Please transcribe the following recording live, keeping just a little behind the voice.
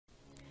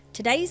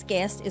Today's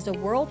guest is a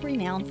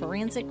world-renowned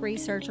forensic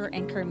researcher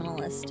and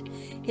criminalist.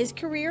 His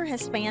career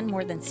has spanned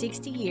more than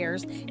 60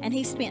 years, and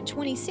he spent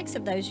 26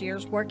 of those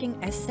years working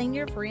as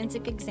senior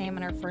forensic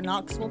examiner for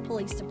Knoxville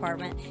Police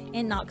Department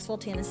in Knoxville,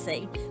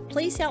 Tennessee.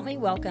 Please help me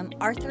welcome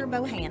Arthur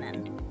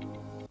Bohanan.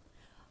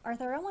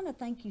 Arthur, I want to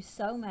thank you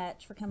so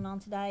much for coming on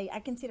today. I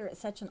consider it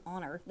such an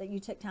honor that you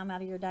took time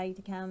out of your day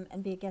to come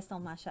and be a guest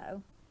on my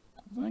show.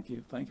 Thank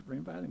you. Thank you for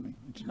inviting me.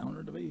 It's an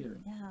honor to be here.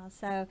 Yeah,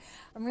 so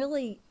I'm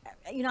really,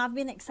 I've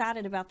been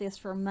excited about this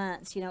for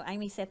months.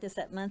 Amy set this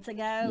up months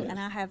ago, and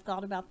I have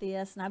thought about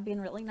this, and I've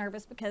been really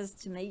nervous because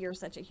to me, you're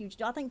such a huge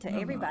deal. I think to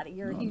everybody,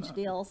 you're a huge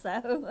deal.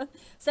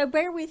 So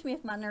bear with me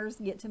if my nerves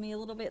get to me a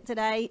little bit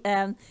today.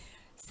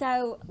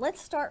 So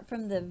let's start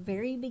from the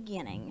very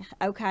beginning.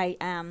 Okay,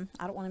 I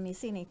don't want to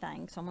miss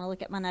anything, so I'm going to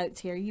look at my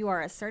notes here. You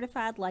are a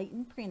certified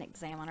latent print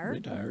examiner.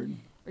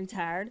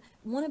 Retired.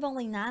 One of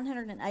only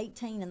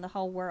 918 in the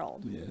whole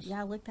world. Yes.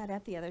 Yeah, I looked that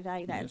up the other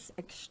day. That's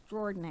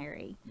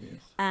extraordinary.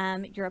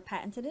 Yes. You're a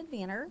patented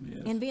inventor.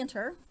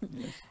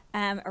 Yes.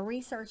 A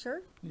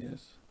researcher.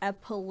 Yes. A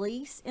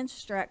police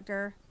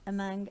instructor,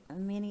 among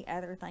many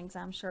other things,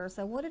 I'm sure.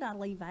 So what did I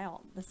leave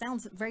out? That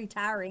sounds very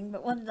tiring,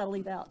 but what did I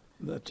leave out?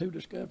 The two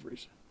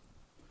discoveries.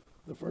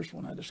 The first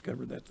one, I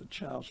discovered that the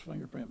child's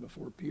fingerprint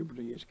before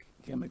puberty is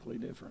chemically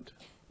different.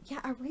 Yeah,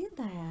 I read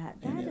that.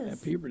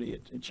 At puberty,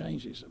 it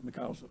changes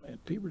because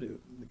at puberty,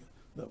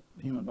 the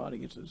human body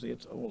gets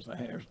its oils, the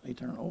hairs, they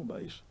turn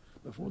oil-based.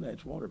 Before that,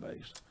 it's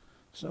water-based.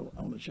 So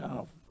on a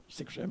child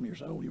 6 or 7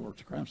 years old, you work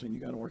the crime scene,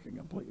 you got to work it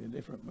completely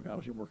different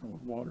because you're working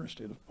with water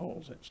instead of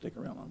oils that stick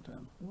around a long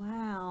time.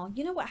 Wow.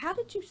 You know what? How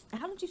did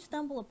you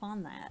stumble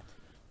upon that?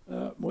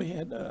 We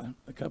had a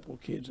couple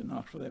of kids in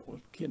Knoxville that was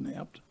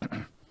kidnapped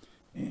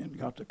and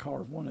got the car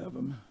of one of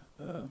them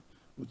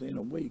within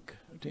a week,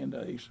 10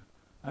 days.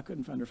 I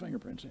couldn't find their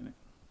fingerprints in it.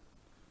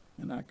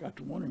 And I got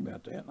to wondering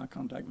about that, and I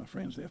contacted my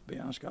friends, the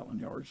FBI, Scotland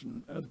Yards,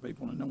 and other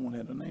people, and no one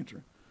had an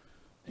answer.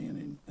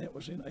 And that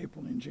was in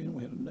April. And in June,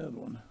 we had another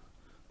one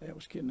that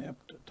was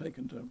kidnapped,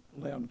 taken to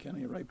Loudoun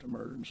County, raped and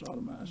murdered and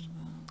sodomized.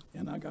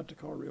 And I got the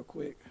car real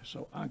quick,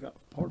 so I got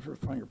part of her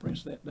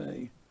fingerprints that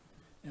day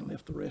and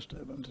left the rest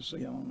of them to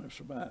see how long they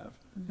survive.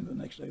 And the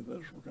next day, the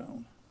others were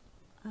gone.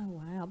 Oh,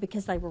 wow,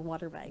 because they were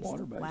water-based.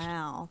 Water-based.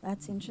 Wow,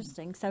 that's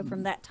interesting. So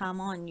from that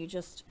time on, you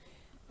just...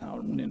 I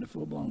went into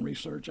full-blown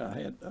research. I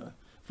had a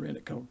friend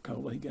at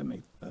Coca-Cola. He gave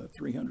me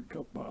 300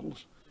 Coke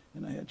bottles,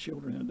 and I had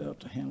children and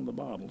adults to handle the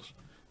bottles.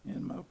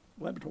 And my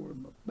laboratory was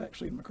in the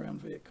backseat of my Crown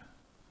Vic.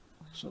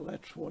 So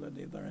that's what I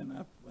did there, and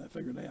I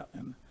figured out.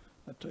 And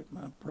I took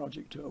my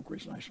project to Oak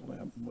Ridge National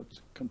Lab, and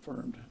was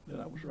confirmed that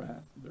I was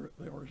right.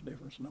 There was a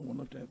difference no one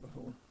looked at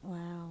before.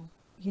 Wow.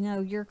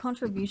 Your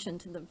contribution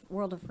to the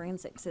world of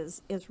forensics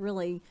is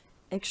really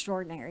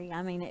extraordinary.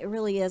 I mean, it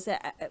really is.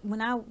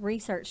 When I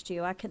researched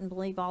you, I couldn't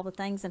believe all the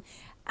things, and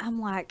I'm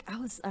like, I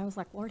was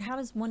like, Lord, how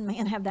does one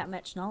man have that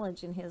much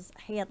knowledge in his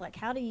head? Like,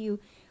 what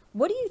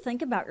do you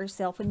think about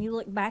yourself when you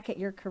look back at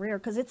your career?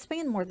 Because it's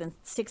spanned more than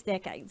 6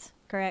 decades,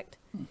 correct?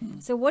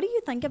 So what do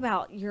you think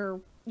about your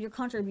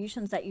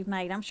contributions that you've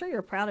made? I'm sure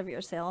you're proud of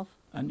yourself.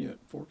 I knew at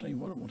 14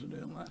 what I wanted to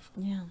do in life.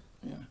 Yeah.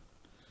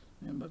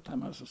 And by the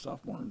time I was a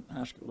sophomore in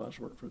high school, I was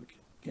working for the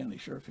county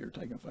sheriff here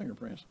taking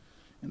fingerprints.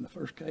 And the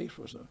first case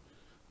was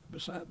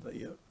beside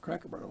the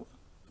Cracker Barrel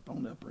up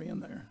on the upper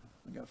end there.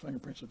 I got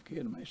fingerprints of a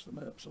kid and matched them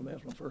up. So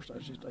that's my first. I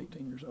was just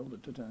 18 years old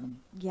at the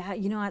time. Yeah,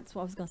 that's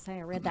what I was going to say.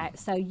 I read that.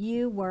 So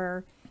you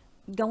were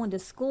going to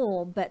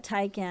school but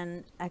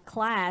taking a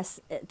class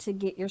to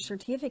get your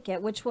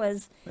certificate, which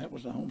was... That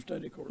was a home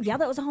study course. Yeah,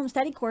 that was a home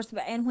study course.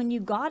 And when you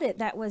got it,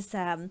 that was...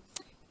 a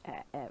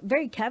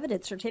very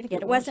coveted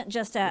certificate. It wasn't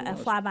just a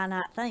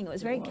fly-by-night thing. It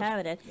was very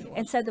coveted.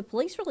 And so the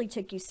police really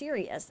took you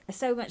serious,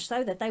 so much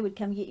so that they would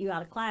come get you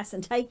out of class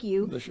and take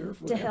you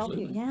to help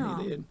you. Yeah.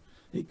 He did.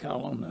 He'd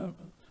call on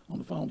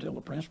the phone, tell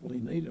the principal he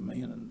needed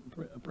me, and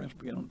the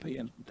principal get on the P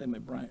and tell me,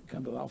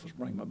 come to the office,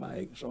 bring my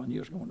bag, so I knew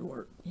I was going to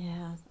work.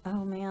 Yeah.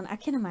 Oh, man. I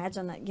can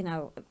imagine that,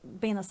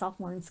 being a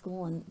sophomore in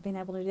school and being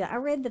able to do that. I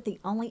read that the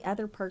only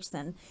other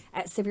person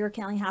at Sevier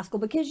County High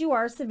School, because you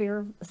are a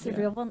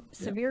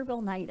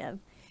Sevierville native,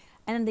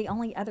 and the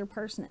only other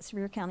person at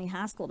Sevier County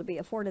High School to be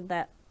afforded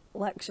that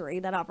luxury,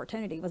 that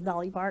opportunity, was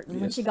Dolly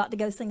Parton when she got to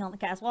go sing on the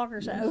Cass Walker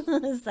show.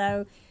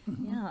 So,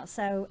 yeah.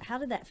 So how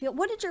did that feel?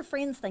 What did your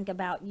friends think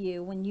about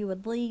you when you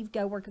would leave,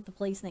 go work at the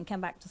police, and then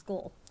come back to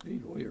school?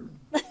 He's weird.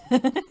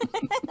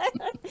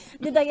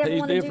 Did they ever He's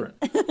want to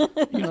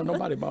different.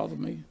 Nobody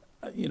bothered me.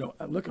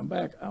 Looking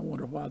back, I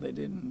wonder why they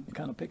didn't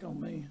kind of pick on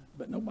me,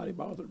 but nobody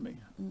bothered me.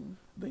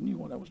 They knew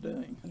what I was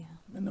doing,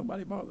 and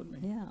nobody bothered me.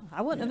 Yeah,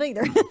 I wouldn't have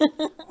either.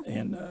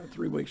 And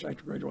 3 weeks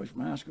after graduation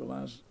from high school,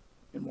 I was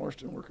in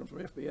Washington working for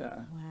FBI.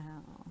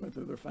 Wow. Went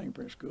through their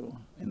fingerprint school,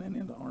 and then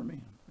in the Army,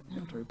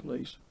 military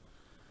police.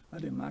 I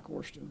didn't like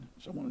Washington,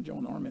 so I wanted to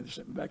join the Army. They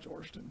sent me back to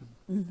Washington.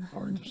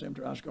 Arlington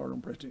Cemetery. I was guarded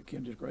on President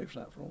Kennedy's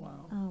gravesite for a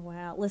while. Oh,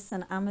 wow.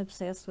 Listen, I'm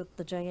obsessed with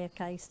the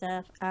JFK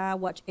stuff. I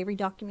watch every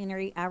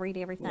documentary. I read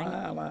everything.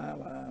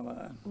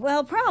 Lie.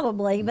 Well,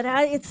 probably, but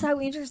it's so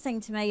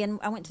interesting to me. And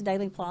I went to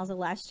Daily Plaza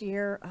last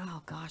year.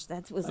 Oh gosh,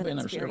 that was I've an been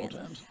there several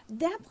experience. times.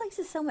 That place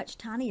is so much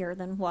tinier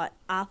than what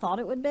I thought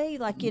it would be.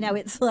 Like, Mm-hmm.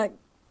 it's like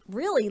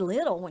really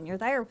little when you're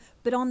there.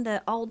 But on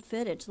the old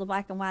footage, the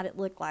black and white, it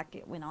looked like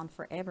it went on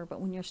forever. But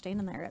when you're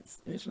standing there,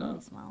 it's really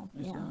not. small.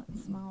 It's Yeah, not.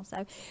 it's small.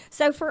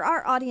 So for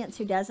our audience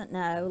who doesn't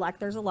know, like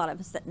there's a lot of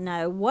us that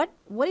know what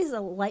is a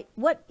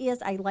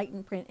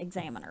latent print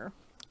examiner?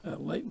 A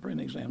latent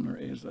print examiner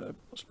is a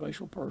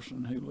special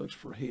person who looks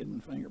for hidden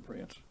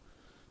fingerprints,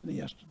 and he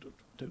has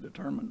to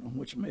determine on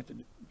which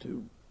method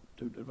to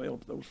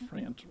develop those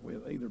prints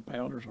with either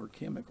powders or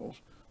chemicals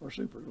or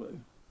superglue.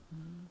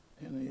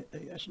 And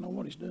he has to know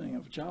what he's doing.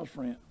 If a child's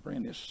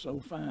print is so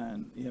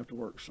fine, you have to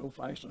work so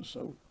fast and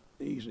so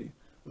easy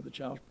with the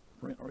child's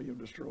print, or you'll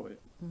destroy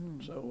it.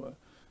 So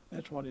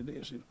that's what it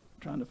is. He's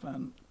trying to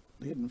find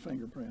hidden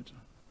fingerprints,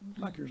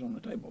 like yours on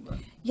the table there.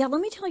 Yeah, let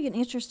me tell you an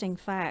interesting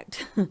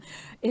fact.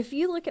 If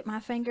you look at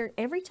my finger,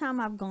 every time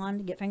I've gone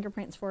to get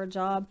fingerprints for a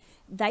job,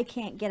 they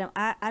can't get them.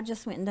 I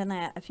just went and done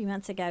that a few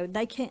months ago.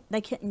 They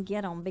couldn't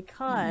get them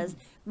because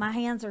my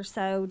hands are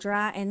so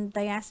dry. And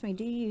they asked me,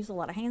 "Do you use a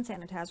lot of hand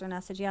sanitizer?" And I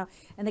said, "Yeah."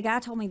 And the guy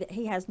told me that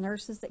he has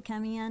nurses that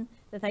come in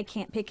that they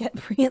can't pick up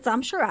prints.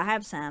 I'm sure I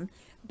have some,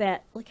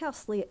 but look how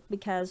slick,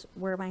 because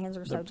where my hands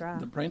are so dry.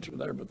 The prints are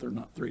there, but they're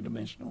not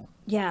three-dimensional.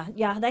 Yeah,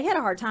 they had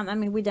a hard time. I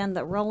mean, we done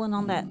the rolling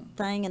on that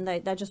thing, and they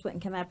just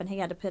wouldn't come up, and he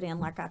had to put in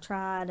like I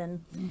tried,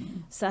 and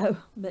so.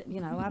 But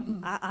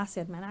I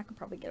said, man, I could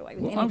probably get away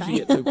with Well, as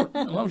anything.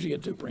 long as you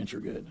get two prints, you're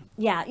good.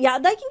 Yeah,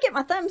 they can get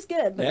my thumbs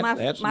good, but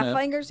That's my enough.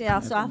 fingers, yeah.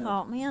 That's So I enough.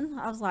 thought, man,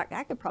 I was like,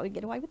 I could probably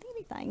get away with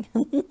anything,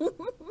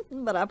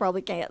 but I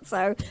probably can't.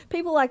 So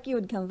people like you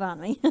would come find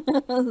me.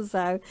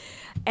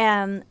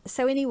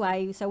 So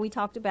anyway, so we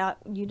talked about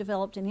you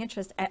developed an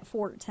interest at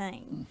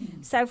 14.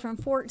 So from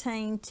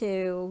 14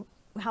 to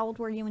how old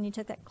were you when you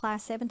took that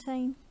class?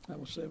 17. I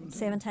was 17.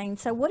 17.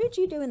 So what did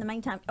you do in the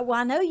meantime? Well,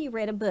 I know you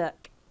read a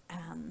book.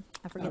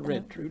 I forget. I the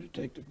read name. True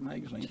Detective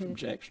magazine from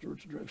Jack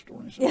Stewart's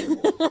drugstore in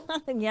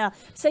Silverwood. Yeah.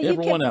 So you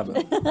Every kept, one of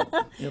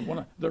them. Every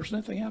one there's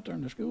nothing out there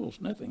in the schools,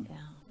 nothing. Yeah.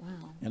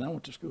 Wow. And I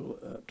went to school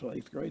till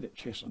 8th grade at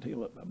Chestnut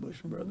Hill up by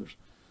Bush Brothers,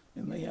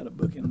 and they had a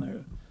book in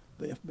there,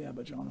 The FBI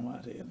by John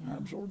Whitehead. I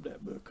absorbed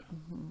that book.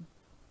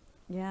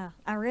 Yeah,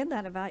 I read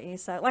that about you.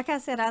 So, like I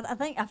said,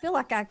 I feel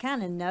like I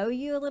kind of know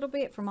you a little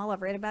bit from all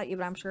I've read about you,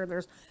 but I'm sure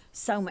there's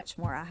so much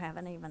more I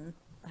haven't even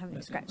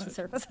scratched the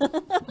surface.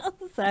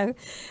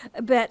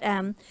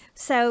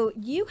 So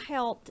you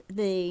helped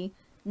the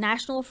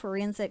National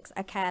Forensics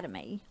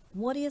Academy.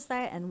 What is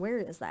that, and where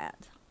is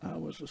that? I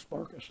was the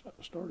spark.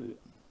 I started it.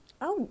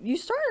 Oh, you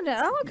started it.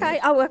 Oh, okay.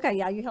 Yes. Oh, okay.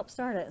 Yeah, you helped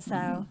start it.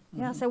 So,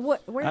 yeah. So where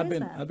is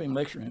that? I've been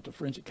lecturing at the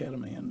Forensic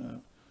Academy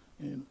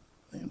in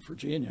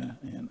Virginia,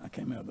 and I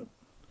came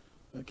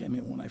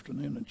in one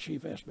afternoon, and the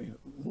chief asked me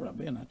where I've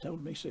been. I told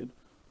him. He said,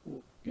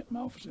 "Well, get in my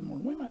office in the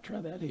morning. We might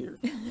try that here."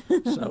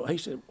 So he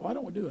said, "Why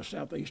don't we do a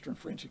Southeastern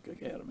Forensic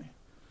Academy?"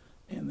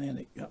 And then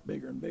it got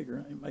bigger and bigger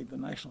and made the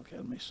National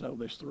Academy. So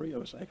there's three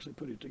of us actually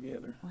put it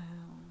together. Wow.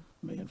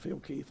 Me and Phil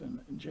Keith and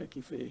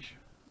Jackie Fish.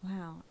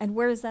 Wow. And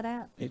where is that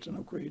at? It's in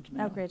Oak Ridge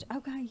now. Oak Ridge.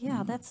 Okay.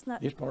 Yeah, that's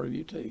not. It's part of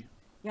UT.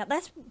 Yeah,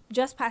 that's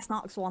just past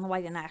Knoxville on the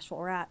way to Nashville,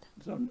 right?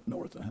 So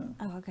north of him.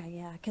 Oh, okay,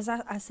 yeah. Because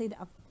I see that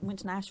I went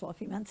to Nashville a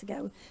few months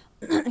ago,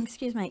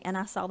 excuse me, and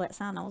I saw that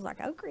sign. I was like,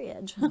 Oak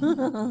Ridge.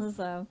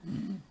 So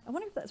I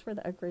wonder if that's where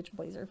the Oak Ridge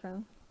boys are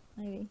from.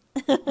 Maybe.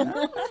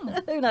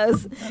 Who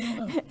knows?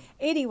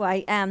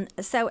 Anyway,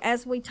 so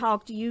as we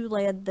talked, you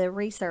led the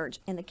research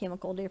in the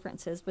chemical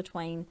differences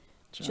between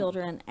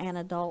children and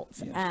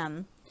adults.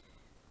 Yes.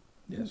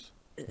 Yes.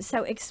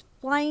 So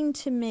explain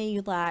to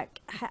me,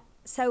 like,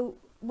 so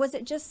was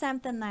it just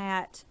something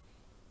that,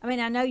 I mean,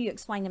 I know you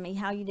explained to me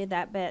how you did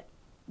that, but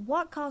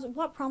what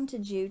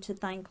prompted you to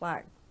think,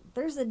 like,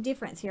 there's a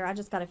difference here, I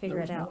just got to figure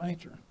it out? There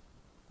was no answer.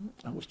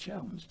 I was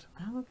challenged.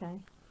 Oh, okay.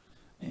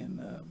 And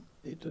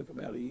it took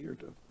about a year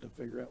to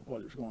figure out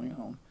what was going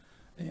on.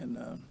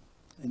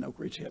 And Oak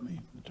Ridge helped me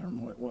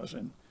determine what it was.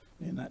 And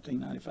in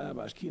 1995,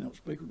 I was keynote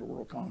speaker at the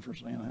World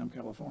Conference in Anaheim,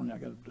 California. I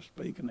got up to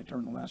speak, and they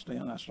turned the lights down,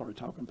 and I started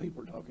talking.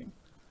 People were talking.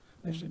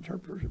 These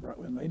interpreters brought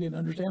with them. They didn't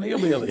understand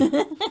hillbilly.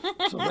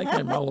 So they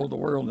came all over the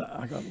world.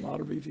 I got a lot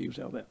of reviews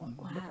out of that one.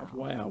 Wow. Because,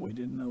 wow, we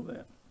didn't know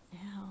that.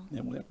 Yeah.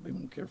 And we have to be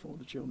more careful with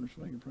the children's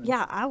fingerprints.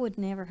 Yeah, I would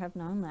never have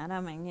known that.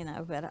 I mean,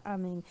 but I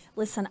mean,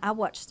 listen, I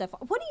watch stuff.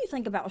 What do you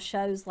think about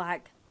shows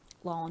like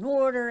Law and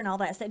Order and all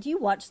that stuff? Do you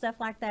watch stuff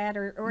like that,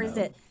 or is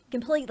No. it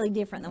completely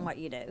different than what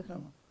you do?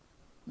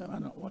 No, I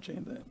don't watch any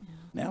of that.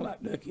 Now, I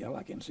like Ducky. I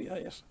like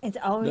NCIS. It's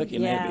Ducky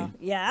and yeah, Abby.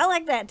 yeah, I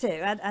like that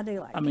too. I do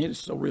like. I mean, it's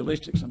so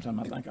realistic. Sometimes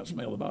I think I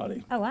smell the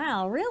body. Oh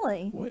wow,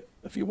 really? Well,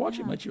 if you watch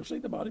it much, you'll see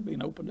the body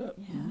being opened up.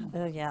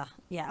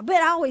 Yeah. But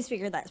I always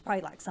figure that's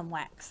probably like some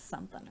wax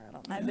something, or I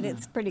don't know. But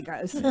it's pretty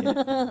gross.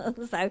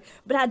 So,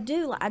 but I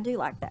do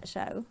like that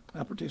show.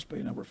 I participate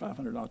in over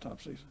 500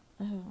 autopsies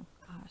Oh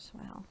gosh,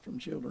 wow. from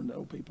children to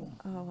old people.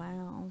 Oh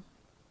wow.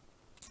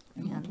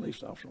 And Yeah. one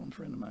police officer, one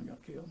friend of mine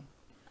got killed.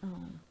 Oh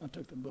I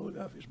took the bullet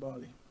off his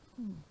body.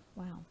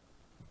 wow.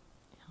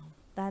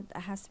 that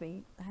has to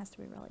be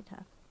really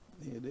tough.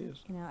 It is.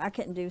 You know, I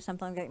couldn't do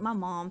something like that. My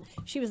mom,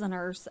 she was a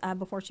nurse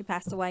before she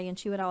passed away, and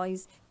she would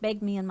always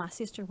beg me and my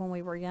sister when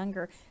we were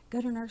younger,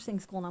 go to nursing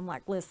school. And I'm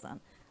like, listen,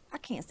 I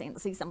can't stand to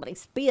see somebody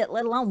spit,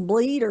 let alone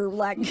bleed or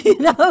like, you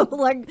know,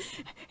 like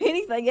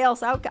anything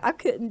else. I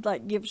couldn't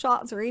like give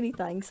shots or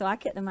anything. So I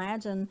couldn't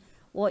imagine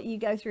what you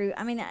go through.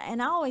 I mean,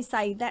 and I always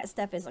say that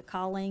stuff is a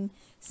calling.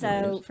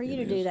 So for you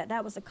to do that,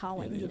 that was a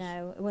calling, you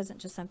know. It wasn't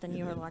just something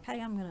you were like,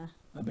 hey, I'm going to.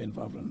 I've been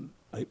involved in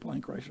 8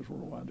 plane crashes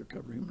worldwide to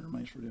cover human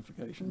remains for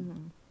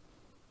identification.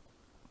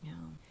 Yeah.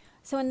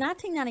 So in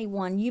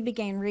 1991, you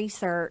began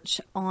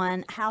research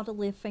on how to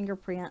lift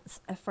fingerprints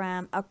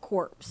from a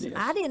corpse. Yes.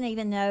 I didn't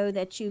even know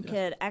that you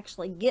could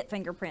actually get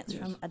fingerprints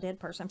from a dead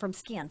person, from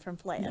skin, from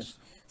flesh. Yes.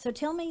 So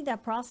tell me the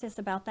process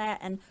about that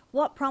and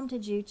what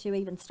prompted you to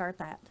even start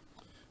that?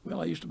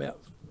 Well, I used about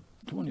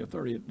 20 or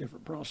 30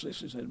 different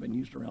processes that had been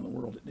used around the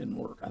world that didn't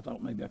work. I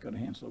thought maybe I could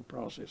enhance those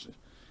processes,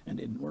 and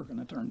it didn't work,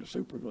 and I turned to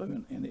super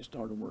glue, and it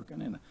started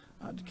working, and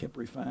I kept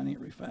refining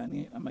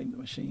it. I made the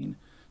machine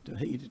to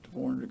heat it to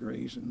 400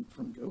 degrees and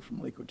go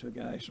from liquid to a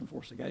gas and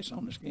force the gas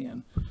on the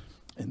skin,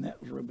 and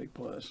that was a real big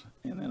plus.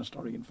 And then I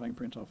started getting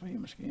fingerprints off of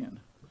human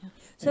skin.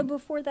 So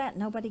before that,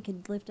 nobody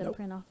could lift a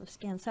print off of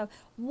skin. So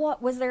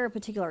what, was there a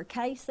particular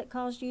case that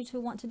caused you to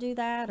want to do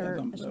that?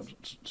 Or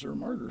Serial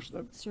murders.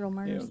 Serial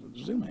murders? Yeah,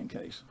 the Zoo Man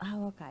case.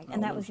 Oh, okay.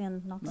 And that was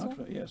in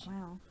Knoxville? Yes.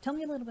 Wow. Tell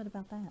me a little bit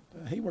about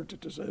that. He worked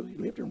at the zoo. He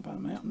lived here on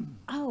Pine Mountain.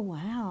 Oh,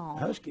 wow.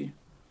 Husky.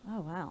 Oh,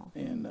 wow.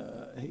 And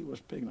he was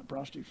picking up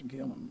prostitutes and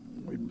killing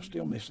them. We were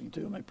still missing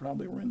 2, and they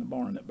probably were in the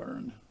barn that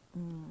burned.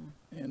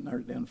 And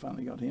narrowed it down and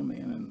finally got him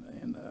in,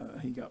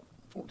 and he got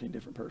 14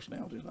 different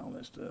personalities and all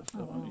that stuff.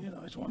 So, you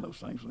know, it's one of those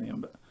things with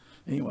him. But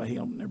anyway,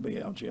 he'll never be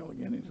out of jail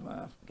again in his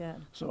life. Good.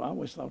 So I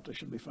always thought there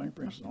should be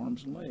fingerprints in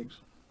arms and legs.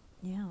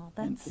 Yeah,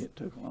 And that's... it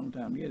took a long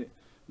time to get it.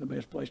 The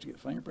best place to get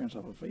fingerprints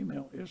off a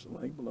female is the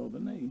leg below the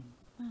knee.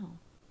 Wow.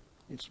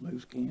 It's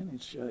smooth skin,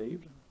 it's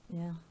shaved,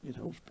 Yeah. it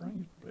holds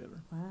springs better.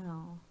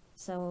 Wow.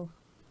 So,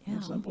 yeah.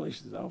 In some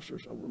places, the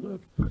officers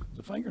overlook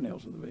the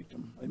fingernails of the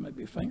victim. They may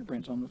be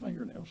fingerprints on the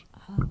fingernails.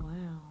 Oh,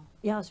 wow.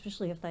 Yeah,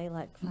 especially if they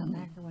like fight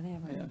back or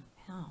whatever. Yeah.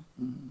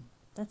 Yeah.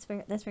 That's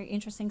very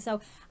interesting.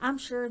 So I'm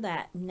sure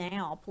that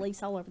now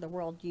police all over the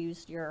world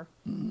use your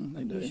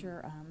They do. use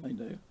your They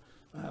do.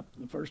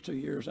 The first 2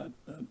 years, I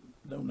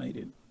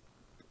donated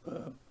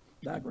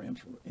diagrams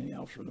for any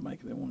officer to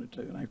make if they wanted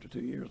to. And after 2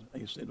 years,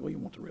 they said, "We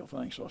want the real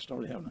thing." So I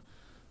started having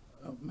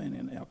a man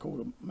in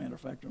Alcoa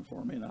manufacturing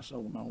for me, and I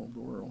sold them all over the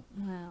world.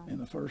 Wow. And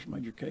the first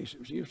major case it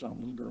was used on a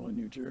little girl in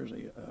New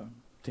Jersey,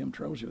 Tim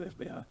Trozy of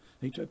the FBI.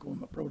 He took one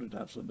of my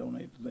prototypes and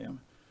donated to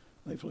them.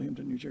 They flew him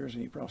to New Jersey,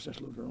 and he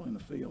processed a little girl in the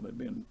field that had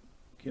been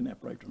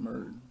kidnapped, raped, and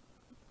murdered.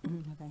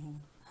 Okay.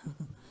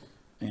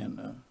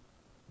 And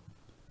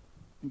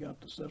he got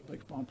the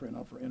suspect's palm print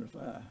off her inner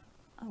thigh.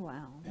 Oh,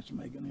 wow. That's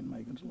Megan in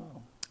Megan's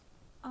Law.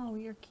 Oh,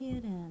 you're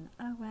kidding.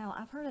 Oh, wow.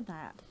 I've heard of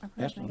that. I've heard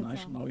That's of the Megan's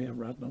national law you have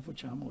right now if a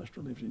child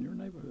molester lives in your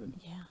neighborhood.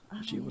 Yeah.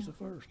 Oh, She was yeah. the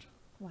first.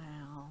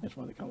 Wow. That's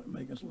why they call it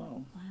Megan's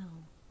Law. Wow.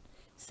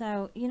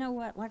 So, you know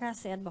what, like I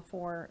said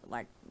before,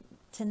 like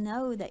to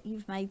know that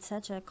you've made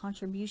such a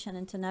contribution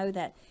and to know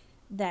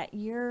that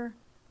your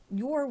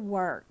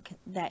work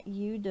that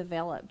you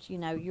developed, you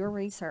know, your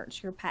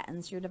research, your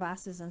patents, your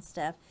devices and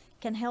stuff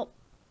can help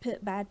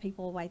put bad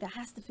people away. That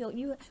has to feel,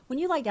 you when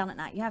you lay down at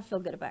night, you have to feel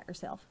good about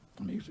yourself.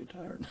 I'm usually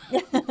tired.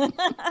 But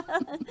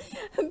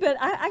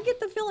I get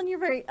the feeling you're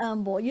very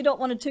humble. You don't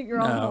want to toot your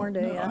own horn,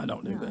 do you? No, I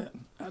don't do that.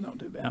 I don't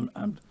do that.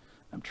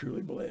 I'm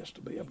truly blessed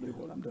to be able to do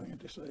what I'm doing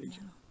at this age.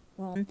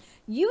 Well,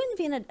 you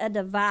invented a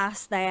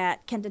device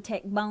that can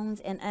detect bones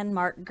in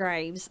unmarked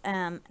graves.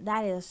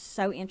 That is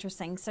so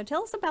interesting. So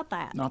tell us about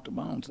that. Not the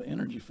bones, the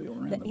energy field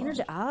around the energy.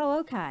 bones. Oh,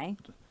 okay.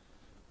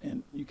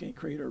 And you can't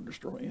create or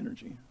destroy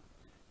energy.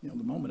 You know,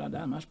 the moment I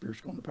die, my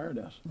spirit's going to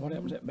paradise. What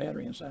happens to that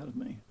battery inside of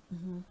me?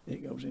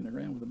 It goes in the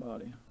ground with the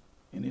body,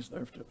 and it's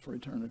there for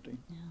eternity.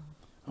 Yeah.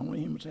 Only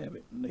humans have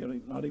it.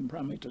 And not even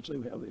primates that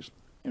do have this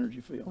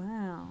energy field.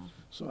 Wow.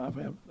 So I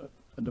have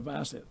a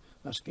device that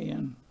I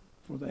scan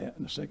for that,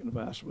 and the second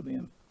device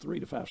within 3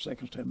 to 5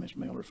 seconds tell me it's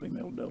male or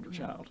female, adult or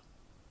child.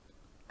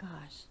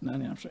 Gosh.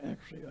 99%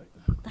 accuracy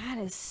rate. That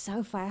is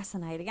so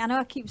fascinating. I know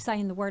I keep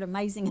saying the word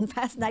amazing and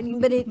fascinating,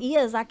 but it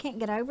is. I can't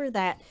get over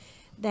that,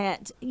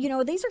 you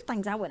know, these are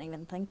things I wouldn't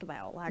even think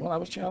about. Like, Well, I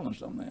was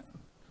challenged on that.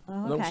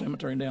 oh, The old okay.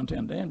 cemetery in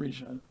downtown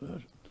Danbridge,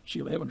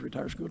 Sheila Evans,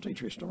 retired school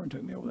teacher, historian,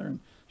 took me over there, and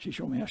she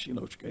showed me how she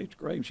locates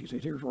graves. She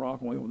said, "Here's a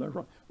rock, and way over there's a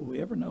rock. Will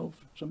we ever know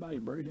if somebody's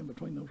buried in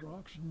between those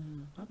rocks?"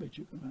 I bet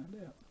you can find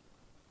out.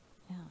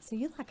 Yeah. So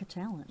you like a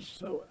challenge.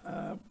 So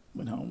I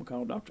went home and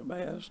called Dr.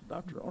 Bass,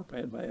 Dr.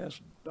 Arpad Bass,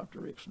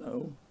 Dr. Rick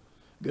Snow,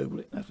 Googled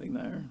it, nothing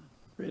there,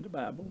 read the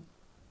Bible,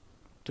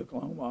 took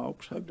long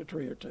walks, hugged a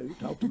tree or two,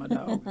 talked to my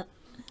dog,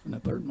 and the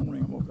third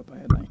morning I woke up, I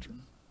had an answer.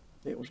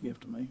 It was a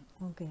gift to me.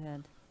 Oh,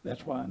 good.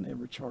 That's why I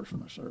never charge for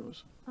my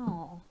service.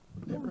 Oh.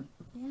 Never.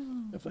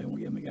 Yeah. If they want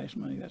to give me gas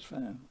money, that's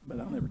fine, but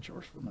I'll never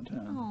charge for my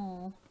time.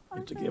 Oh.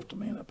 It's a gift to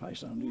me, and I pay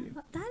some to you.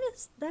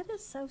 That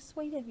is so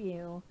sweet of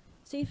you.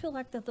 So you feel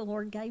like that the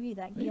Lord gave you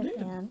that He gift did.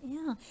 then?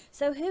 Yeah.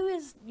 So who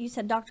is, you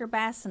said Dr.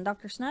 Bass and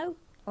Dr. Snow?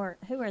 Or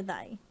who are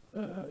they?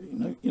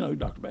 You know who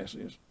Dr. Bass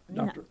is?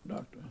 No.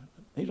 Doctor,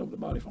 he's over the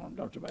body farm,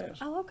 Dr. Bass.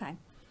 Oh, okay.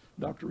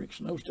 Dr. Rick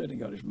Snowstead, he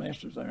got his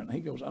master's there, and he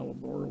goes all over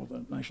the world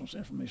with the National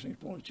Center for Missing and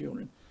Exploited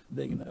Children,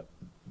 digging up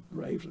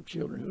graves of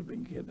children who have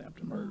been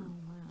kidnapped and murdered.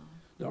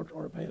 Oh, wow. Dr.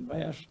 Arpad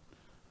Bass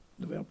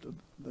developed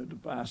the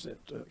device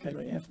that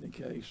Kaylee Anthony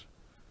case,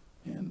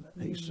 and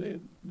he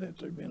said that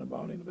there'd been a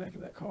body in the back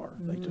of that car.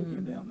 They took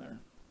him down there.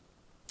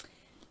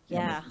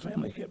 Yeah. And the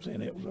family kept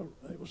saying it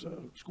was a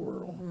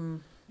squirrel.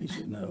 He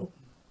said no.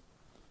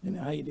 And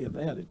how he did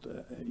that at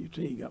UT,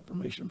 he got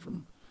permission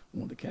from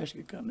one of the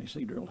casket companies.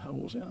 He drilled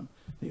holes in them.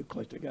 He'd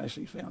collect the gases.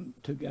 He found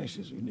 2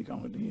 gases unique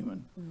only to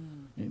human.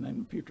 And he named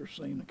them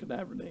putrescine and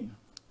cadaverdine.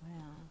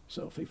 Wow.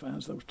 So if he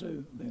finds those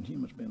 2, then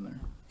human's been there.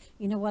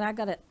 You know what? I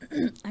gotta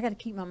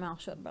keep my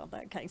mouth shut about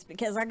that case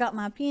because I got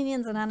my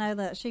opinions and I know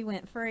that she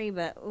went free,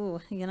 but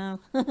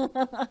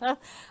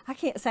I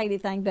can't say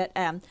anything. But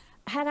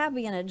had I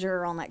been a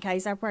juror on that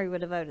case, I probably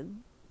would have voted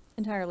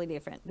entirely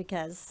different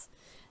because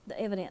the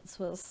evidence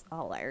was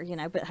all there,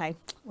 but hey,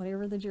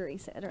 whatever the jury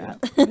said, right?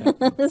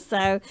 Yeah.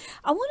 So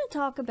I want to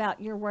talk about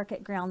your work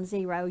at Ground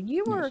Zero.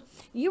 You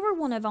were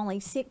one of only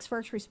 6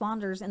 first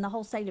responders in the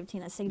whole state of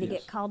Tennessee to Yes.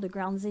 get called to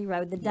Ground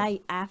Zero the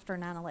day after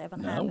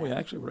 9/11 No, happened. we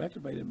actually were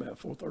activated about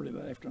 4:30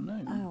 that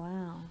afternoon. Oh,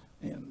 wow.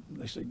 And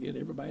they said, get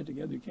everybody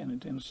together you can in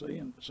Tennessee.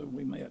 And so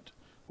we met.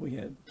 We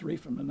had 3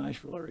 from the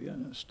Nashville area,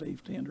 and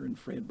Steve Tender and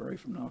Fred Berry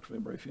from Knoxville,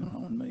 Berry Funeral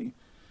Home, and me.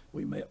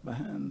 We met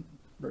behind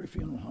Berry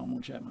Funeral Home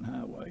on Chapman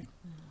Highway.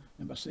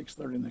 And by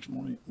 6:30 the next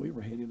morning, we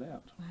were headed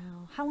out.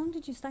 Wow. How long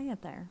did you stay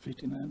up there?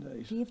 59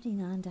 days.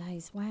 59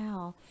 days.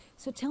 Wow.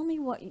 So tell me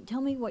what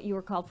you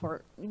were called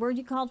for. Were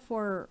you called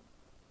for,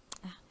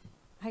 I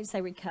hate to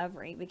say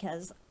recovery,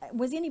 because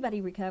was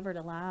anybody recovered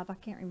alive? I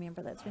can't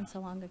remember. That's been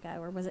so long ago.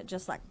 Or was it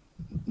just like,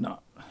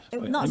 Not not they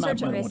might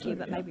search and want to, rescue,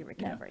 but yeah, maybe yeah.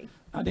 recovery?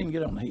 I didn't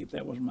get on the heap.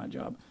 That wasn't my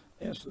job.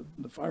 As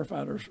the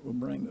firefighters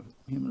would bring the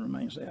human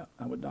remains out,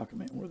 I would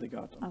document where they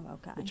got them. Oh,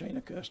 okay. The chain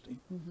of custody.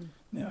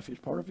 Now, if it's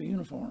part of a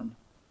uniform,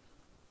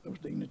 those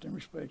dignity and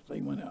respect,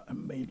 they went out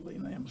immediately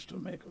in ambulance to a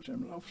medical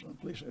examiner's office and a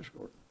police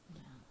escort.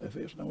 If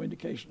there's no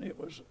indication it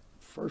was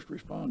first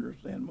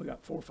responders, then we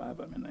got 4 or 5 of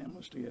them in the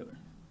ambulance together.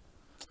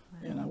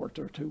 And I worked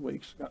there 2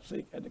 weeks, got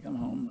sick, had to come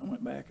home. I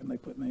went back and they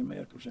put me in the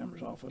medical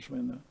examiner's office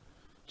when the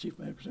chief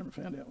medical examiner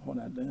found out what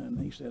I'd done.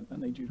 He said, I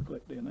need you to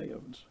collect DNA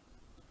evidence.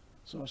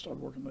 So I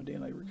started working with a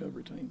DNA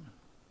recovery team.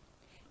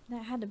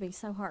 That had to be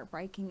so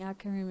heartbreaking. I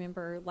can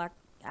remember,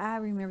 I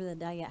remember the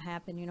day it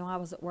happened. I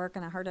was at work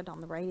and I heard it on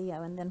the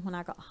radio. And then when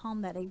I got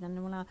home that evening,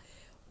 and when I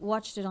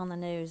watched it on the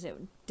news, it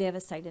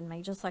devastated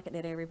me, just like it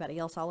did everybody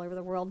else all over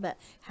the world. But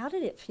how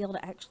did it feel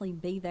to actually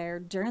be there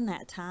during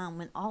that time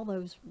when all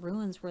those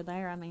ruins were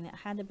there? I mean, it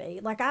had to be.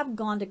 Like, I've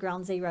gone to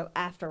Ground Zero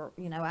after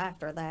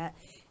that.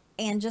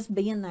 And just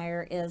being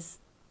there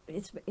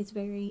it's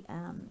very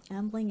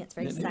humbling. It's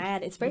very It is.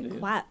 sad. It's a very It is.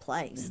 quiet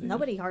place. It is.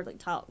 Nobody hardly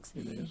talks.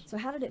 It is. So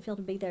how did it feel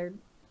to be there?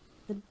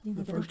 The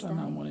First next time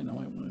I day? went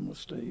in with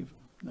Steve.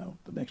 No,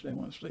 the next day I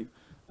went with Steve.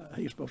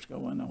 He was supposed to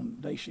go in on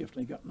day shift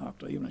and he got knocked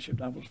to evening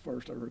shift. I was the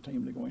first of our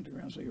team to go into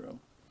Ground Zero.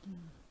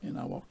 And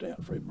I walked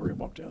out, Fred Berry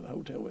walked out of the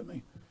hotel with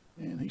me.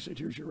 And he said,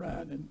 here's your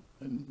ride. And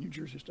New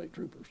Jersey State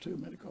Troopers, 2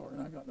 of them in the car.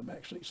 And I got in the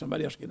back seat.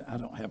 Somebody else I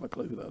don't have a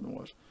clue who the other one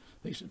was.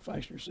 He said,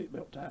 fasten your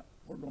seatbelt tight.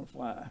 We're going to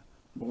fly.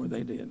 Boy,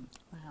 they did.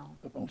 Wow.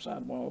 Up on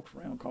sidewalks,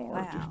 around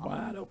cars, just Wow.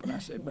 wide open. I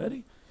said,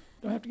 buddy,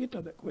 don't have to get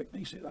there that quick. And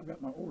he said, I've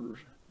got my orders.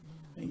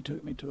 And he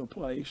took me to a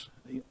place.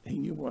 He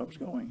knew where I was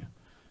going.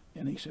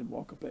 And he said,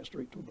 walk up that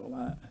street toward the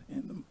light.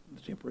 And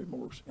the temporary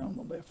morgue's on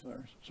the left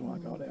there. So I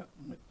got out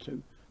and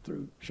went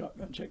through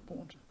shotgun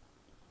checkpoints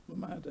with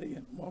my ID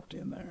and walked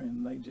in there.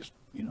 And they just,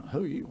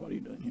 who are you? What are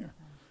you doing here?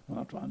 Well,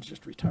 I was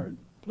just retired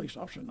police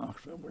officer in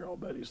Knoxville. We were all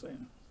buddies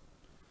then.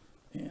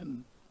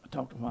 And I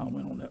talked a while,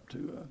 went on up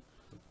to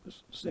the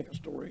second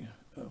story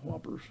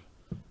Whoppers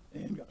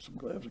and got some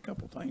gloves, a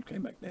couple of things,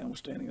 came back down, was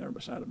standing there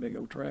beside a big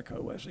old track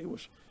hoe as he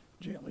was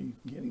gently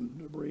getting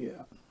the debris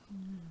out.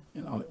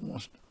 And all at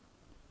once,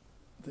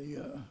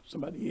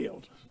 somebody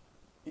yelled,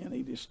 and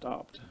he just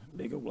stopped.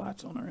 Big old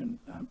lights on there, and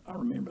I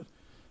remember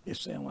it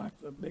sounded like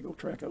the big old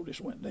track hoe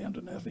just went down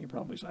to nothing,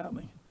 probably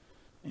silently.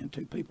 And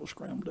 2 people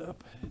scrambled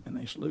up, and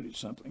they saluted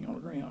something on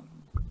the ground.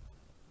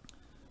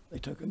 They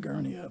took a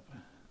gurney up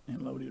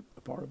and loaded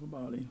a part of a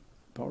body,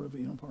 part of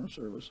it, part of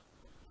service,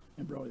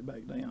 and brought it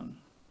back down.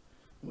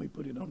 And we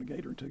put it on the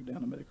gator and took it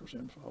down to medical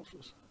center's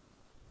office.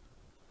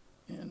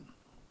 And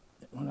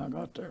when I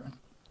got there,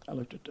 I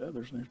looked at the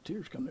others, and there's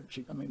tears coming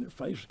down their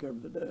faces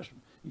covered with the dust.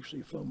 You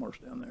see flow marks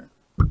down there.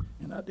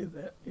 And I did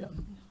that, yeah.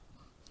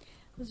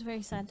 It was a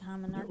very sad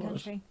time in our It was.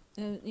 country.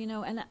 And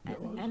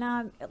was.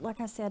 I,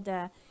 like I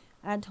said,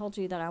 I told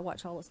you that I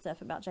watch all the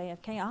stuff about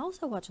JFK. I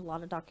also watch a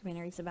lot of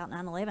documentaries about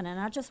 9/11, and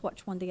I just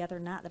watched one the other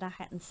night that I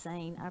hadn't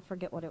seen. I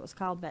forget what it was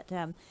called, but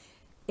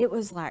it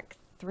was like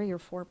 3 or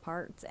 4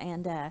 parts,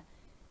 and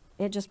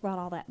it just brought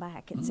all that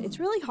back. It's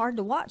really hard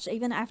to watch,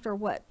 even after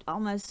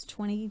almost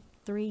 20,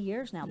 23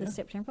 years now. Yeah. This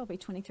September will be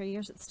 23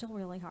 years. It's still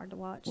really hard to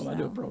watch. Well, so. I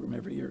do a program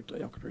every year at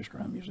the Alcatraz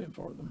Crime Museum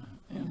for them,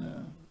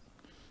 and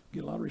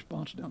get a lot of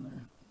response down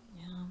there.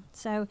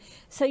 Yeah.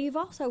 So you've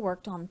also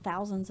worked on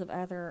thousands of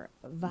other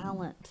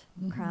violent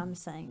crime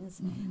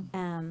scenes,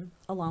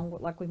 along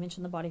with, like we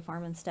mentioned, the body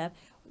farm and stuff.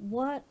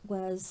 What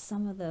was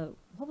one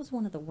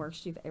of the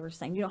worst you've ever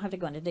seen? You don't have to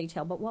go into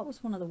detail, but what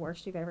was one of the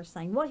worst you've ever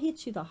seen? What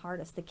hit you the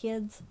hardest? The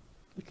kids?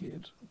 The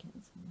kids. The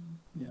kids.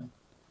 Yeah.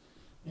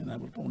 And I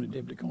was appointed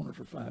deputy coroner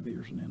for 5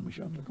 years, and then we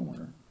shot the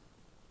coroner.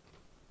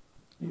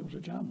 He was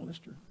a child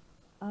molester.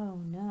 Oh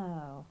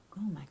no!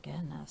 Oh my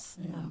goodness!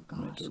 And oh went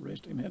gosh! to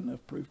arrest him, had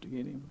enough proof to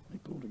get him. He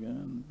pulled a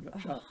gun, got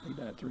shot. He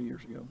died 3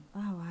 years ago.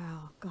 Oh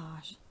wow!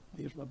 Gosh!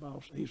 He's my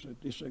boss. He's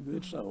just a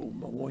good soul,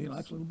 but boy, he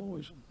likes little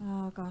boys.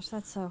 Oh gosh,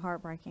 that's so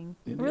heartbreaking.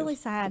 It Really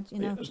is. sad, you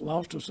know. It's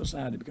lost to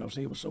society because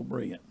he was so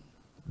brilliant.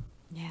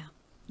 Yeah,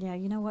 yeah.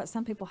 You know what?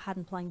 Some people hide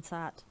in plain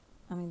sight.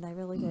 I mean, they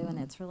really do, and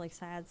it's really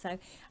sad. So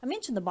I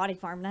mentioned the body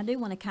farm, and I do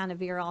want to kind of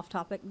veer off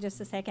topic just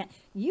a second.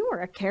 You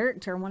were a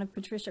character in one of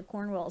Patricia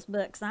Cornwell's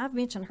books, and I've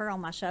mentioned her on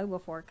my show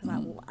before because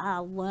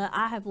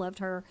I have loved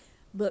her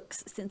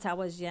books since I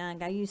was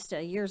young. I used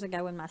to, years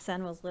ago when my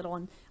son was little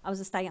and I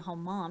was a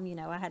stay-at-home mom, you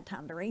know, I had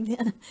time to read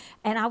then,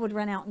 and I would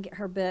run out and get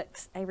her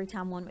books. Every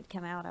time one would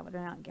come out, I would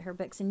run out and get her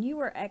books. And you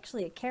were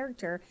actually a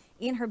character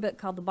in her book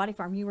called The Body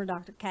Farm. You were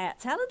Dr.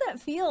 Katz. How did that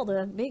feel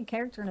to be a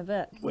character in a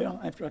book?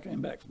 Well, after I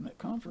came back from that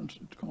conference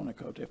at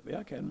Quantico at the FBI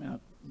Academy, I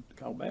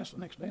called Bass the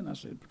next day and I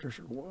said,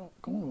 Patricia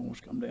Cornwell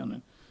wants to come down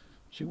and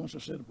she wants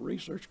to set up a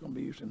research going to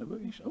be used in the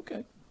book. And he said,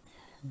 okay.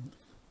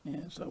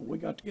 And so we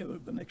got together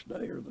the next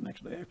day or the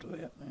next day after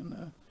that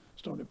and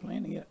started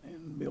planning it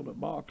and built a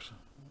box,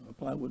 a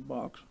plywood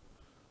box,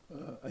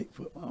 8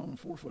 foot long,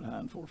 4 foot high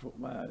and 4 foot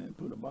wide, and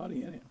put a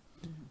body in it.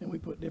 And we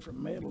put different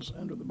metals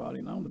under the body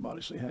and on the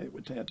body, see how it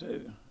would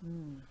tattoo.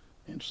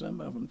 And some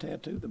of them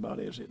tattooed the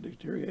body as it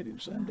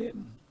deteriorated, some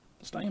didn't.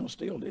 Stainless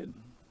steel did.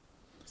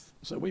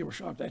 So we were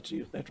shocked that's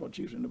what's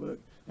used in the book.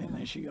 And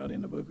then she got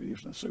in the book with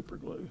using super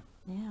glue.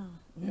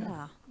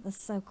 Yeah. That's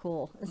so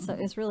cool.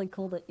 It's really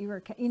cool that you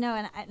were, you know,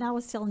 and I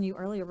was telling you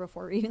earlier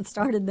before we even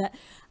started that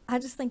I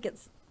just think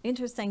it's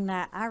interesting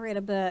that I read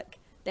a book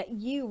that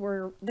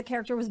the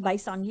character was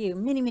based on you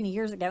many, many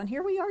years ago. And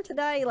here we are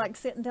today, like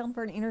sitting down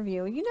for an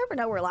interview. You never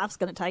know where life's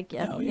going to take you.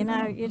 No, you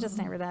know, you just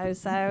never know.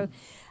 So,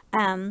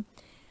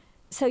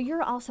 so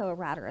you're also a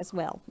writer as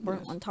well. We're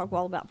Yes. going to talk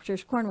all about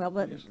Patricia Cornwell,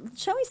 but Yes.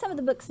 show me some of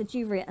the books that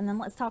you've written, and then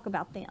let's talk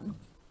about them.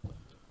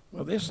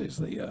 Well, this is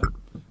the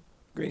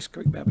Grace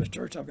Creek Baptist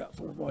Church. I've got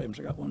 4 volumes.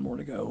 I got one more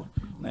to go.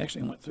 And I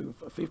actually went through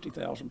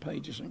 50,000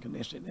 pages and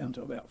condensed it down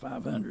to about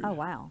 500. Oh,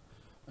 wow.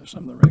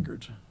 Some of the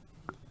records.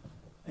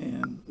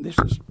 And this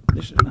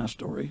is my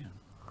story.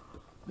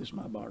 This is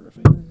my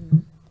biography.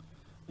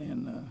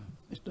 And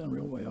it's done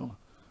real well.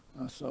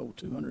 I sold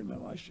 200 in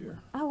that last year.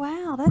 Oh,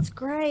 wow, that's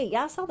great.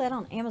 Yeah, I saw that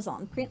on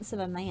Amazon, Prince of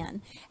a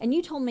Man. And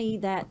you told me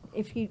that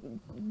if you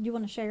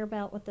want to share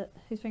about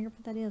whose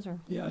fingerprint that is, or?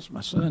 Yeah, it's my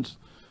son's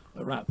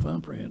right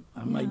thumbprint.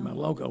 I made my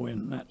logo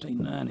in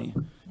 1990,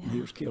 and he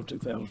was killed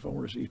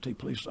 2004 as a UT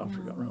police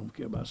officer, got run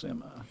killed by a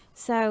semi.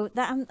 So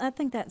I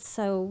think that's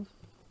so,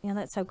 you know,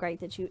 that's so great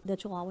that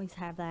you'll always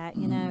have that,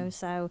 you know.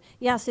 So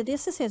yeah, so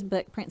this is his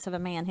book, Prince of a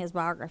Man, his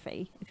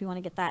biography. If you want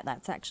to get that,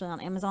 that's actually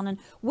on Amazon, and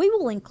we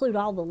will include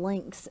all the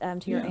links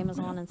to your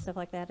Amazon and stuff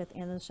like that at the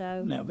end of the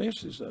show. Now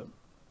this is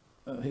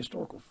a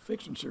historical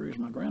fiction series.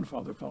 My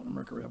grandfather fought in the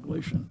American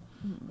Revolution.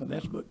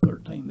 That's book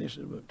 13. This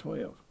is book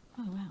 12.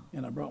 Oh, wow.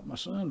 And I brought my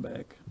son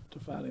back to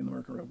fight in the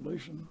American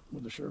Revolution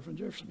with the sheriff in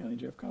Jefferson County,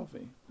 Jeff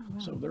Coffey. Oh, wow.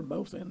 So they're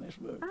both in this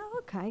book. Oh,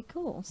 okay,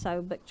 cool.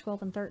 So book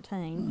 12 and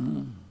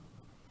 13.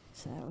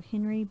 So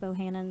Henry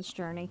Bohanan's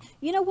journey.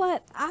 You know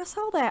what? I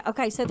saw that.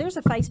 Okay, so there's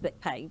a Facebook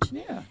page.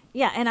 Yeah.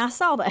 Yeah, and I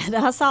saw that.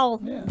 I saw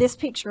Yeah. this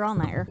picture on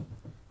there.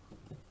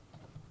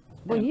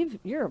 Well, And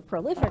you're a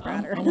prolific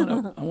writer. I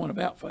want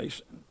About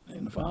Face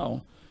in the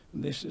fall.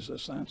 And this is a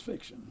science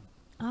fiction.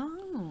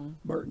 Oh.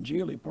 Bert and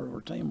Julie, part of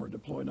our team, were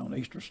deployed on the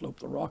eastern slope of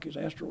the Rockies.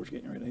 Asteroid was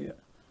getting ready to hit.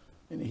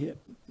 And it hit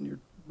near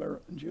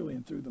Bert and Julie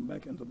and threw them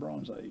back into the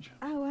Bronze Age.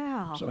 Oh,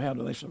 wow. So how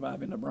do they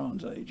survive in the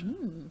Bronze Age?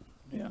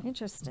 Yeah.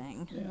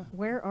 Interesting. Yeah.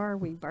 Where are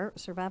we, Bert?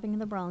 Surviving in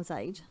the Bronze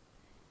Age.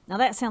 Now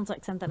that sounds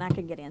like something I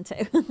could get into.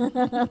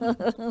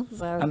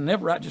 I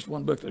never write just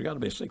one book. There's got to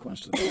be a sequence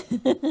to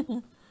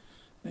that.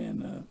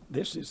 And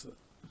this is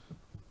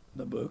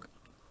the book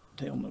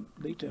telling the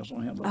details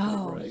on how to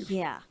locate graves.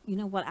 Yeah. You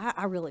know what?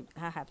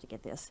 I have to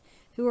get this.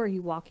 Who are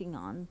you walking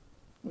on?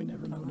 We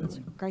never know, do we?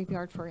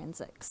 Graveyard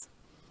Forensics.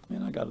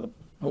 And I got a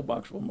whole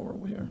box full more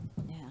over here.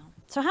 Yeah.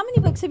 So how many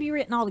books have you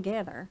written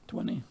altogether?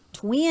 20.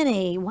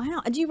 20.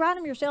 Wow. Do you write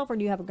them yourself, or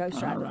do you have a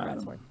ghostwriter? I write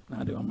them.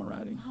 I do all my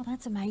writing. Oh,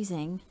 that's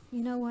amazing.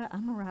 You know what?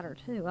 I'm a writer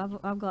too.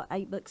 I've got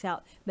 8 books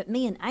out. But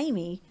me and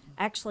Amy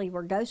actually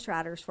were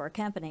ghostwriters for a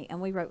company,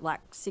 and we wrote like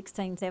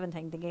 16,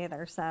 17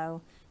 together.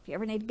 So if you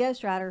ever need a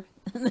ghostwriter.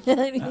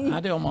 I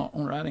do all my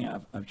own writing.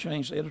 I've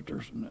changed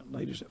editors and the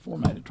ladies that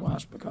formatted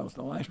twice because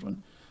the last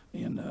one,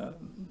 and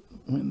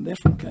when this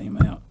one came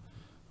out,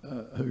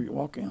 who you're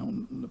walking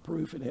on the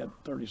proof, it had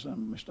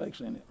 30-some mistakes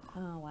in it.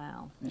 Oh,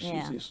 wow. And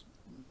Yeah. she's just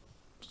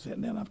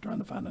sitting down. I'm trying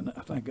to find,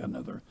 I think,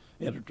 another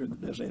editor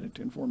that does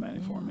editing and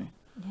formatting for me.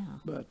 Yeah.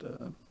 But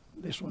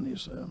this one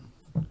is,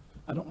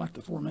 I don't like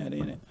the format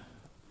in it.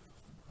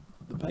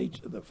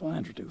 The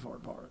lines are too far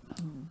apart.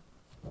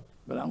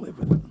 But I live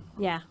with it.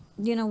 Yeah.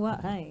 You know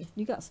what? Hey,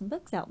 you got some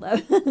books out, though.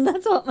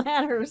 That's what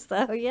matters.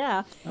 So,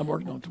 yeah. I'm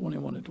working on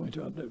 21 and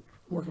 22. I do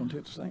work on two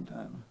at the same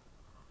time.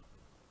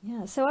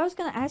 Yeah. So I was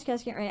going to ask you, I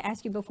was getting ready to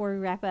ask you before we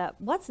wrap up,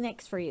 what's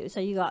next for you? So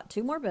you got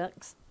 2 more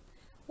books.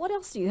 What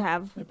else do you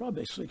have? There'll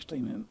probably be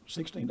 16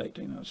 to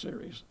 18 in a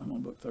series. I'm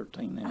on book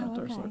 13 now. Oh,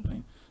 There's okay.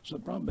 13. So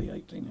probably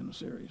 18 in the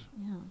series.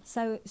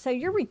 Yeah. So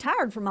you're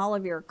retired from all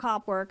of your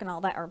cop work and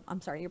all that, or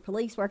I'm sorry, your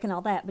police work and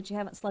all that, but you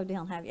haven't slowed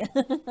down, have you?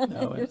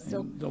 No, You're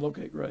still. and to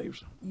locate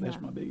graves. That's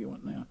Yeah. my big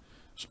one now.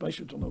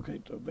 Especially to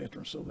locate the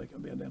veterans so they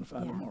can be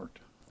identified and Yeah. marked.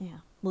 Yeah.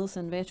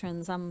 Listen,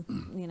 veterans,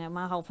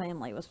 my whole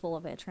family was full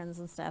of veterans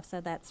and stuff, so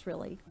that's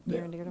really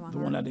near and dear to my The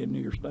heart. one I did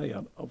New Year's Day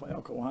off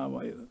Alco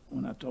Highway,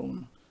 when I told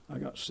them I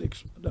got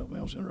 6 adult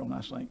males in a row, and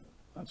I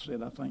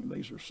think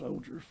these are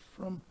soldiers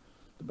from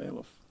the Battle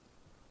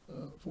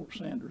of Fort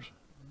Sanders.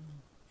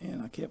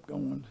 And I kept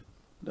going,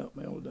 adult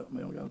male,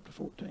 got up to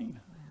 14.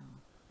 Wow.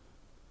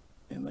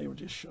 And they were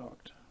just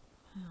shocked.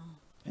 Wow.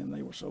 And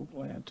they were so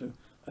glad to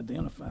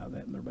identify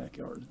that in their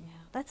backyard. Yeah.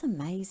 That's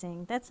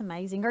amazing. That's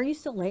amazing. Are you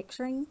still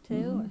lecturing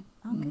too?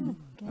 Oh, good.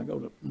 I Good.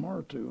 go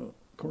tomorrow to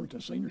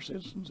Corrington Senior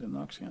Citizens in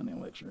Knox County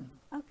and lecture.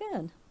 Oh,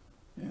 good.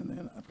 And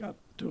then I've got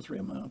 2 or 3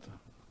 a month.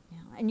 Yeah.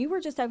 And you were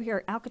just over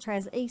here at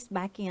Alcatraz East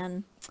back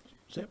in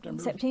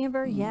September.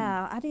 September.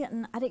 Yeah. I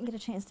didn't get a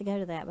chance to go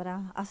to that, but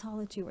I saw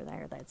that you were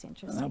there. That's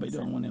interesting. And I'll be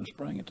So- doing one in the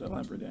spring at the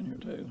library down here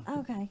too.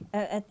 Okay.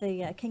 At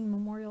the King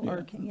Memorial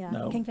or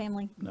No. King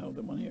Family? No,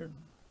 the one here,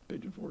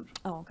 Pigeon Forge.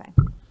 Oh, okay.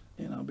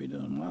 And I'll be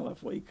doing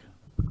Wildlife Week,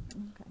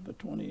 Okay. the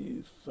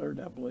 23rd,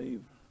 I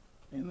believe.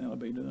 And then I'll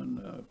be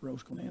doing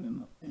Rose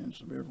Glen in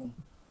Sevierville,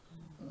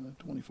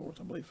 24th,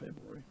 I believe,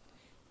 February.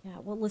 Yeah,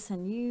 well,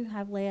 listen, you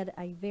have led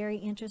a very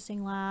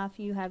interesting life.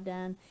 You have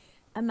done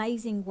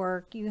amazing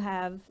work. You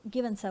have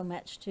given so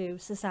much to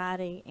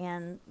society,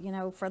 and,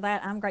 for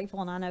that, I'm grateful,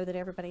 and I know that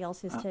everybody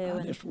else is too. I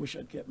And just wish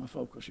I'd kept my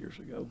focus years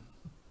ago.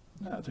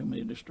 Too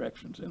many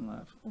distractions in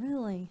life.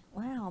 really,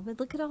 wow, but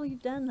look at all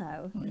you've done,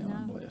 though. Oh, yeah, you know?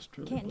 I'm blessed,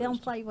 truly Can't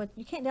blessed.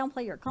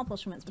 downplay your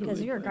accomplishments because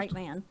Truly you're a blessed.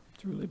 great man.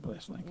 Truly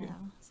blessed, thank you. Yeah.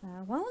 So,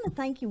 well, I want to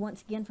thank you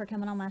once again for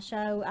coming on my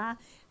show.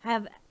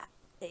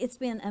 It's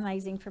been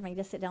amazing for me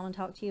to sit down and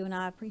talk to you, and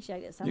I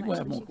appreciate it so You much. can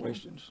have that more you came.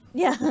 questions.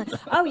 Yeah.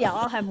 Oh, yeah.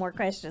 I'll have more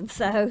questions.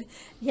 So,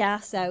 yeah.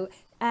 So,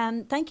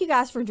 thank you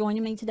guys for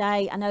joining me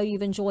today. I know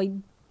you've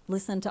enjoyed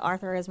listening to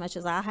Arthur as much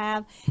as I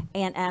have.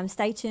 And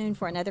stay tuned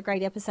for another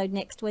great episode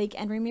next week.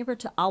 And remember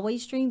to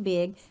always dream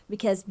big,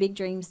 because big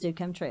dreams do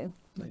come true.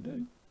 They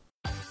do.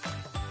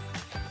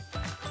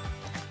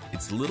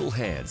 It's little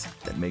hands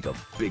that make a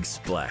big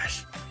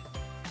splash.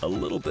 A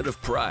little bit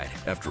of pride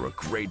after a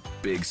great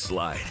big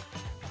slide.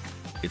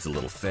 It's a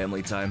little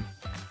family time,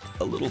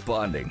 a little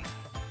bonding,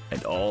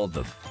 and all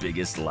the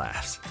biggest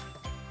laughs.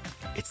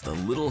 It's the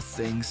little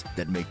things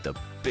that make the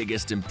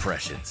biggest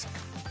impressions.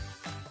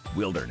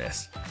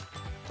 Wilderness,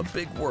 a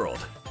big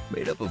world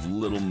made up of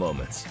little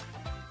moments.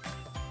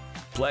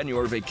 Plan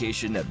your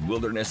vacation at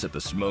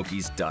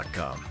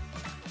wildernessatthesmokies.com.